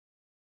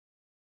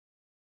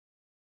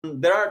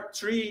there are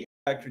three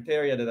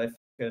criteria that I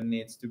think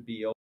needs to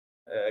be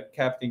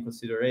kept in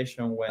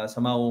consideration when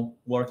somehow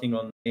working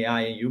on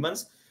AI and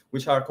humans,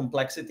 which are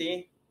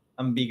complexity,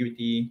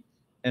 ambiguity,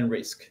 and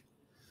risk.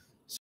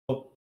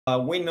 So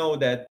we know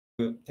that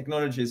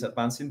technology is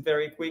advancing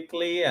very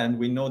quickly, and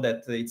we know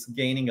that it's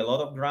gaining a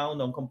lot of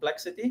ground on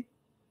complexity.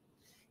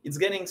 It's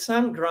gaining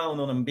some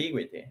ground on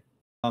ambiguity.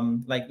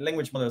 Like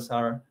language models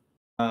are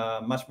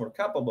much more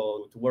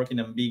capable to work in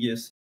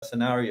ambiguous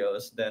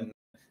scenarios than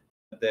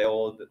the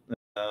old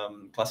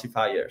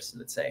classifiers,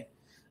 let's say.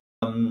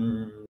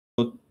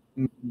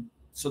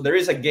 So there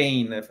is a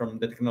gain from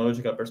the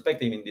technological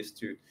perspective in these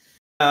two.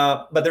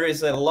 But there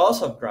is a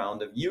loss of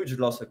ground, a huge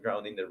loss of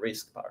ground in the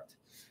risk part.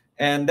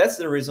 And that's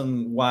the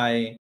reason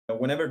why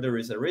whenever there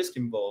is a risk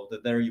involved,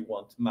 there you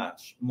want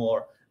much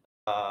more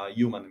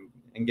human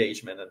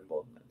engagement and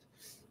involvement.